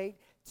too late,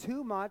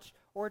 too much,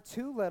 or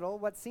too little.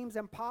 What seems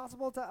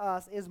impossible to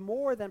us is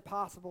more than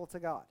possible to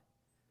God.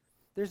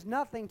 There's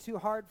nothing too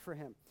hard for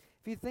him.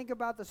 If you think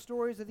about the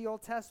stories of the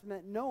Old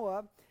Testament,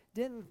 Noah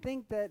didn't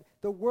think that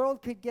the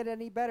world could get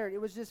any better. It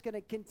was just going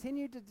to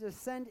continue to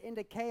descend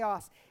into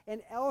chaos.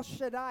 And El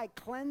Shaddai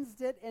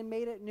cleansed it and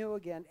made it new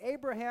again.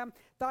 Abraham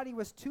thought he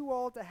was too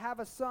old to have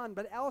a son,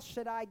 but El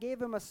Shaddai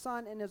gave him a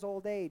son in his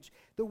old age.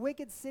 The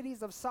wicked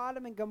cities of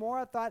Sodom and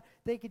Gomorrah thought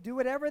they could do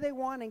whatever they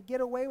want and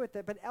get away with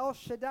it, but El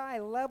Shaddai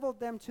leveled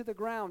them to the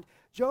ground.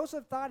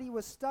 Joseph thought he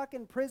was stuck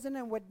in prison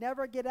and would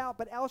never get out,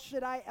 but El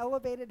Shaddai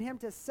elevated him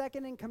to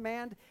second in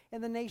command in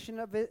the nation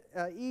of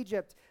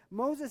Egypt.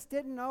 Moses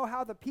didn't know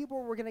how the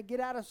people were going to get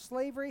out of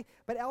slavery,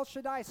 but El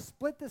Shaddai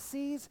split the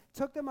seas,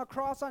 took them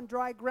across on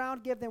dry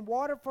ground, gave them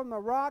water from the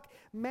rock,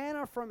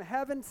 manna from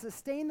heaven,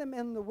 sustained them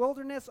in the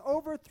wilderness,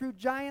 overthrew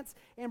giants,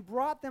 and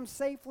brought them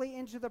safely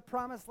into the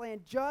promised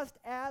land, just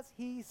as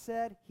he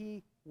said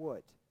he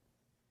would.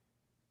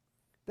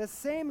 The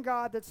same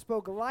God that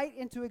spoke light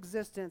into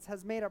existence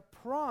has made a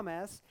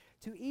promise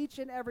to each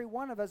and every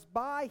one of us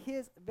by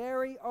his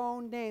very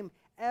own name,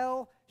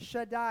 El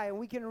Shaddai. And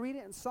we can read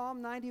it in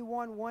Psalm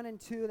 91, 1 and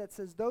 2 that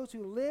says, those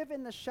who live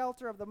in the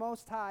shelter of the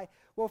Most High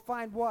will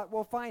find what?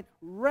 Will find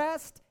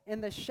rest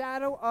in the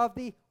shadow of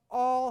the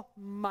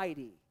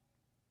Almighty.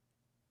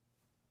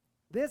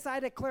 This I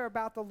declare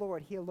about the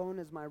Lord. He alone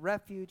is my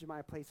refuge,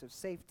 my place of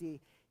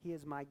safety. He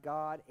is my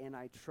God, and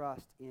I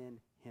trust in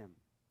him.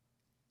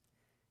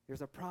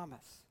 There's a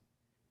promise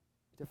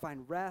to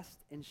find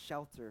rest and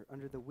shelter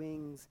under the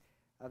wings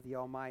of the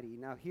Almighty.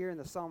 Now here in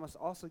the psalmist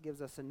also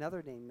gives us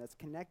another name that's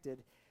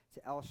connected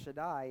to El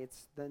Shaddai.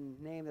 It's the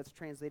name that's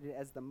translated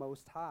as the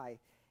Most High.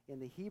 In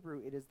the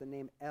Hebrew, it is the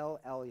name El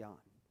Elyon,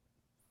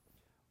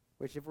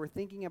 which if we're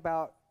thinking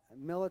about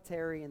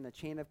military and the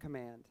chain of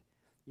command,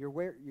 you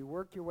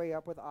work your way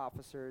up with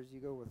officers, you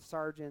go with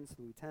sergeants,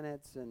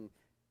 lieutenants, and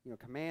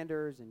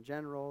commanders and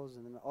generals,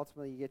 and then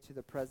ultimately you get to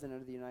the President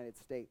of the United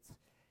States.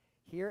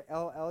 Here,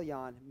 El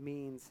Elyon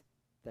means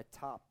the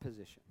top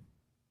position,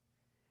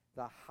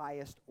 the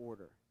highest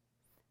order,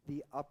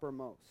 the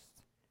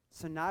uppermost.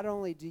 So not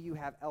only do you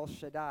have El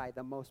Shaddai,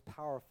 the most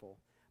powerful,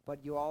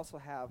 but you also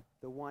have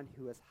the one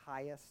who is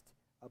highest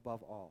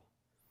above all.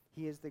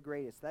 He is the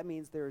greatest. That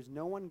means there is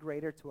no one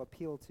greater to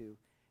appeal to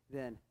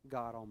than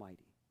God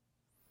Almighty.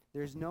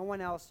 There's no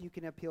one else you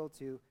can appeal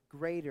to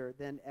greater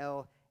than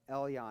El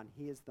Elyon.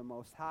 He is the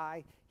most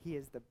high, he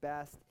is the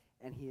best,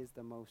 and he is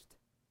the most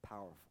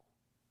powerful.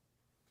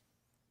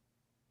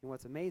 And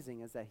what's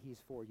amazing is that he's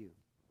for you.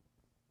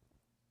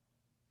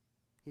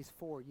 He's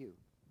for you.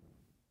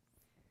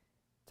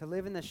 To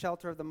live in the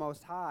shelter of the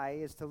Most High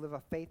is to live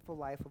a faithful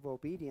life of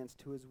obedience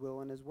to his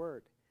will and his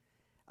word.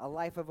 A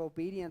life of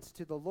obedience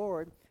to the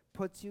Lord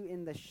puts you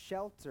in the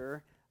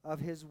shelter of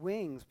his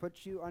wings,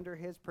 puts you under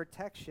his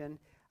protection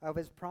of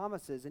his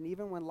promises. And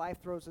even when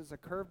life throws us a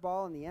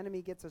curveball and the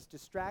enemy gets us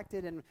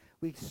distracted and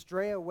we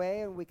stray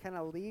away and we kind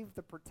of leave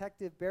the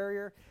protective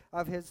barrier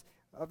of his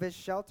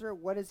shelter,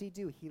 what does he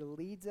do? He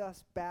leads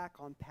us back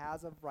on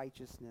paths of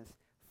righteousness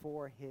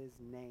for his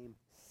name's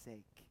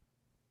sake.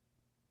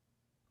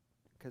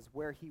 Because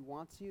where he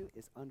wants you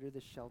is under the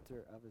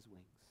shelter of his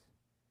wings.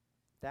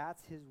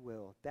 That's his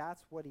will.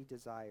 That's what he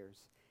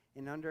desires.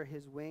 And under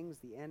his wings,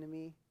 the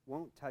enemy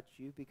won't touch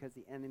you because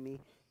the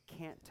enemy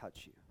can't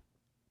touch you.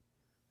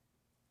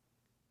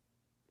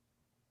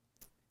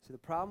 So the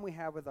problem we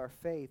have with our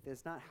faith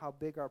is not how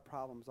big our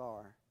problems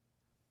are.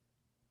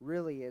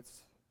 Really,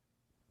 it's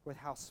with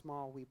how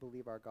small we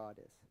believe our God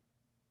is.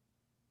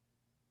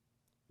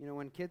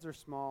 When kids are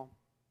small,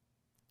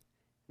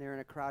 they're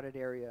in a crowded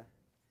area,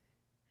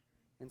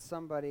 and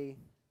somebody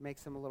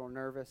makes them a little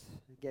nervous,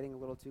 getting a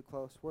little too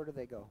close, where do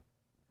they go?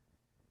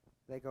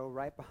 They go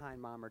right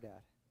behind mom or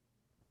dad.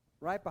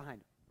 Right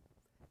behind them.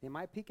 They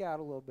might peek out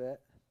a little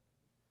bit,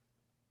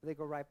 but they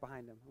go right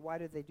behind them. Why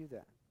do they do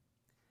that?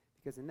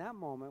 Because in that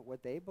moment,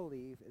 what they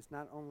believe is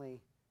not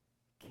only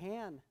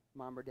can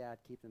mom or dad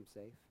keep them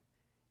safe,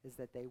 is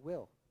that they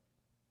will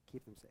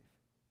keep them safe.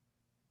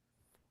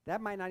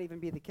 That might not even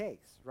be the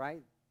case,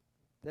 right?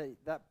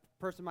 That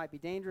person might be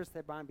dangerous,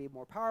 they might be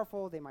more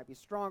powerful, they might be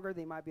stronger,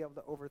 they might be able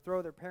to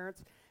overthrow their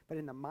parents, but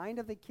in the mind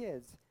of the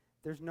kids,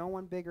 there's no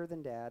one bigger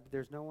than dad,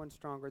 there's no one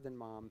stronger than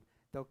mom,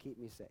 they'll keep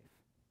me safe.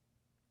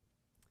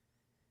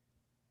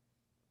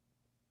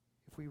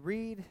 If we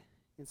read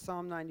in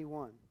Psalm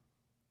 91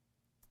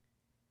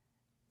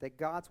 that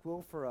God's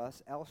will for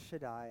us, El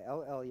Shaddai,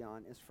 El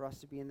Elyon, is for us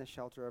to be in the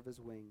shelter of his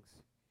wings,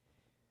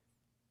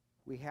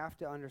 we have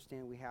to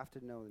understand, we have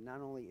to know that not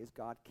only is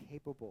God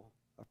capable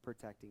of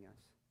protecting us,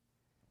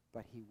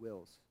 but he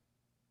wills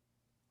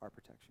our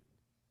protection.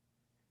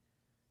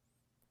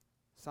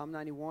 Psalm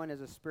 91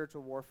 is a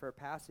spiritual warfare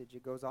passage.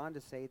 It goes on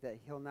to say that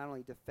he'll not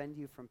only defend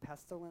you from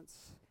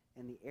pestilence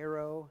and the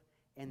arrow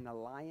and the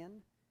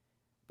lion,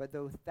 but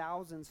though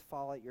thousands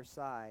fall at your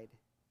side,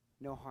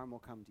 no harm will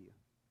come to you.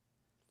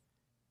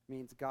 It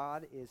means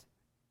God is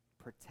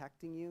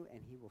protecting you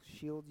and he will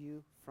shield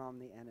you from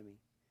the enemy.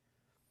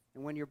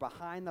 And when you're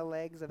behind the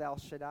legs of El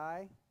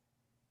Shaddai,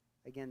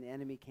 again, the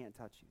enemy can't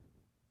touch you.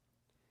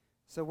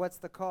 So what's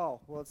the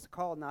call? Well, it's the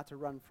call not to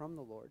run from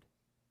the Lord,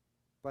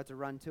 but to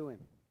run to him.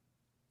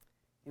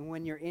 And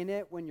when you're in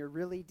it, when you're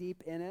really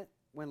deep in it,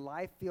 when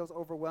life feels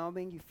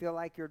overwhelming, you feel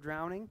like you're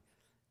drowning,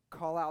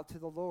 call out to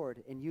the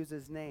Lord and use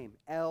his name,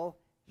 El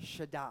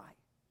Shaddai.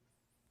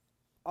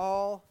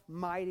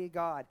 Almighty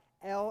God,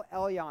 El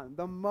Elyon,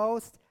 the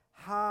most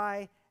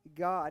high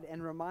God.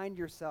 And remind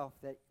yourself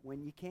that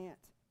when you can't,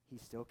 he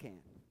still can.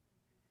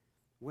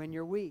 When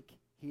you're weak,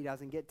 he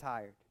doesn't get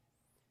tired.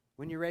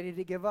 When you're ready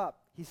to give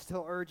up, he's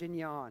still urging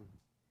you on.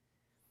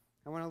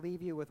 I want to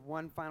leave you with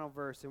one final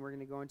verse, and we're going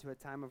to go into a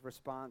time of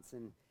response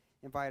and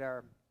invite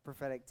our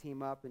prophetic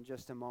team up in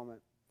just a moment.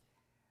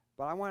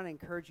 But I want to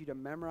encourage you to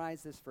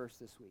memorize this verse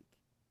this week.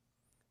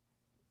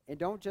 And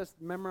don't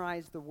just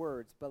memorize the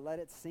words, but let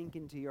it sink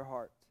into your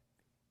heart.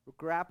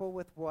 Grapple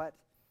with what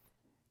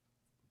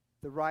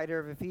the writer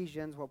of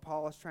Ephesians, what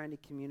Paul is trying to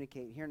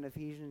communicate here in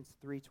Ephesians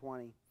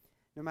 3:20.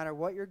 No matter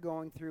what you're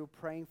going through,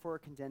 praying for, or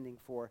contending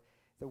for,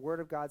 the Word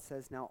of God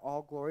says, now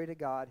all glory to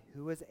God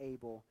who is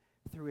able,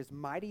 through his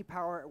mighty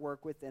power at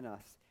work within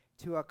us,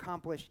 to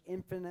accomplish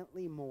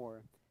infinitely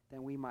more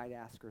than we might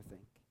ask or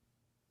think.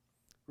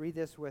 Read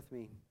this with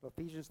me.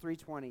 Ephesians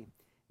 3:20.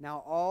 Now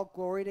all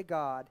glory to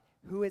God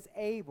who is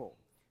able,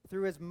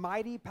 through his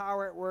mighty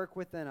power at work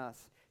within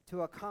us,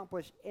 to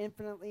accomplish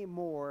infinitely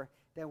more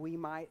than we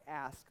might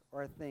ask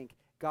or think.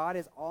 God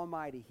is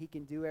almighty. He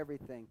can do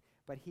everything.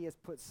 But he has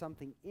put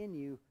something in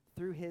you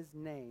through his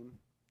name.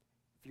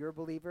 If you're a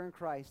believer in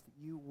Christ,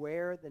 you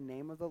wear the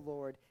name of the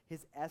Lord.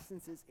 His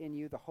essence is in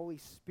you. The Holy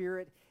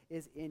Spirit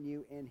is in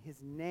you. And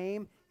his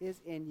name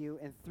is in you.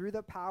 And through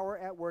the power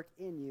at work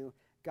in you,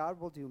 God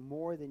will do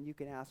more than you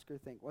can ask or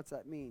think. What's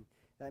that mean?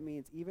 That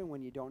means even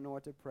when you don't know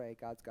what to pray,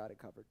 God's got it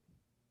covered.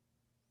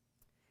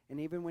 And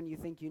even when you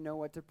think you know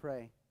what to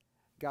pray,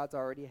 God's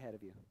already ahead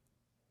of you.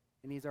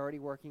 and he's already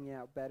working it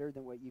out better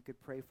than what you could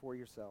pray for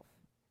yourself.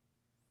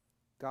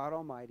 God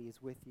Almighty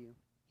is with you.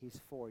 He's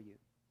for you,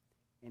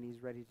 and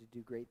he's ready to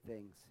do great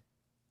things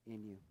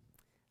in you.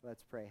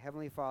 Let's pray.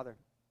 Heavenly Father,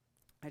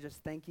 I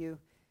just thank you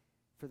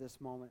for this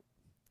moment.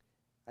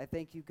 I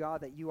thank you,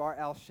 God, that you are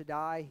El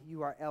Shaddai,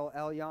 you are El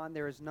Elyon.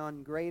 There is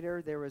none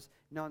greater, there is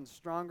none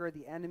stronger.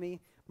 The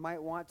enemy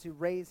might want to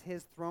raise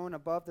his throne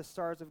above the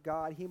stars of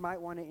God. He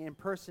might want to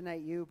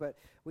impersonate you, but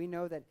we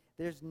know that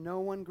there's no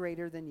one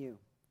greater than you.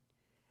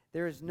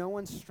 There is no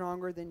one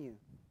stronger than you.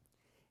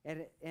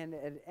 And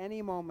at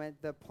any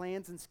moment, the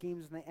plans and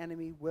schemes of the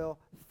enemy will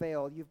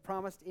fail. You've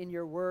promised in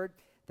your word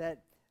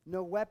that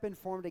no weapon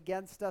formed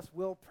against us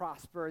will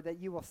prosper, that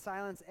you will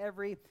silence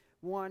every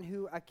one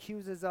who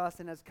accuses us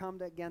and has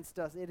come against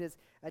us. It is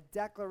a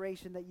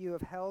declaration that you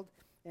have held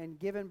and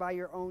given by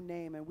your own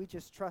name, and we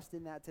just trust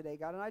in that today,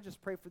 God. And I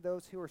just pray for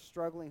those who are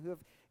struggling, who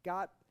have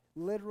got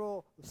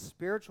literal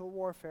spiritual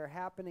warfare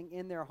happening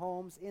in their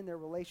homes, in their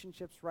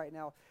relationships right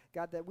now.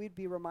 God, that we'd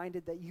be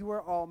reminded that you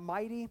are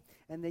almighty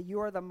and that you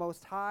are the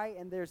most high,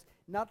 and there's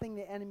nothing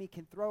the enemy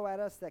can throw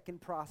at us that can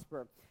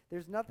prosper.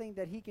 There's nothing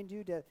that he can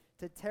do to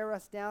tear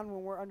us down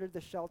when we're under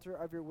the shelter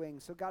of your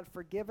wings. So God,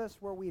 forgive us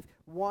where we've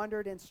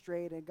wandered and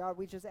strayed, and God,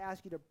 we just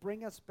ask you to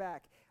bring us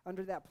back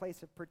under that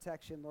place of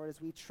protection, Lord,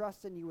 as we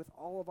trust in you with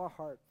all of our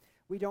heart.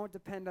 We don't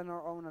depend on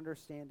our own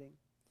understanding.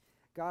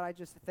 God, I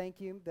just thank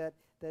you that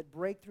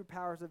breakthrough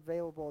power is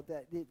available,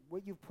 that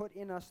what you've put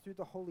in us through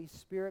the Holy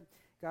Spirit,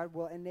 God,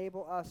 will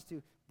enable us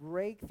to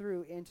break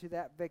through into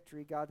that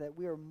victory, God, that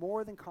we are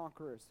more than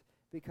conquerors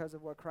because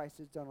of what Christ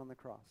has done on the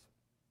cross.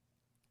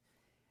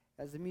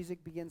 As the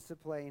music begins to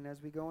play and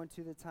as we go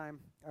into the time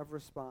of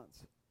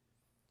response,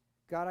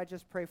 God, I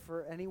just pray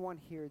for anyone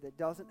here that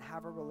doesn't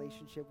have a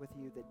relationship with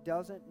you, that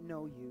doesn't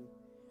know you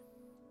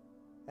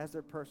as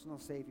their personal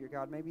Savior.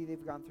 God, maybe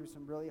they've gone through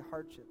some really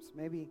hardships.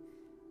 Maybe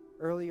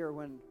earlier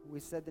when we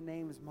said the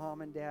names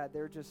Mom and Dad,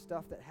 they're just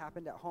stuff that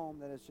happened at home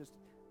that has just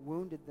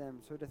wounded them.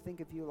 So to think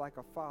of you like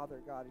a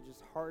father, God, is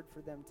just hard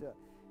for them to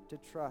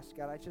trust.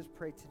 God, I just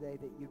pray today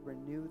that you'd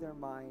renew their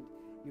mind,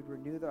 you'd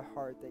renew their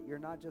heart, that you're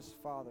not just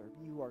Father,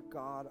 you are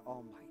God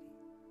Almighty.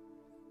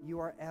 You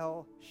are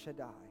El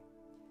Shaddai.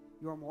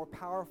 You are more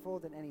powerful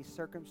than any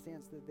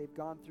circumstance that they've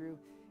gone through.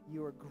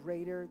 You are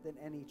greater than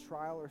any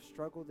trial or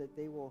struggle that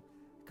they will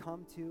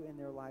come to in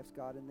their lives,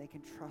 God, and they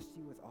can trust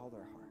you with all their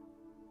heart.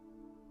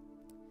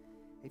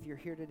 If you're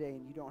here today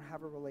and you don't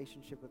have a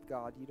relationship with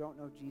God, you don't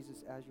know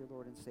Jesus as your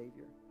Lord and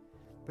Savior,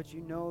 but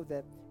you know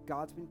that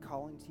God's been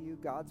calling to you,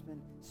 God's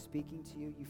been speaking to you, you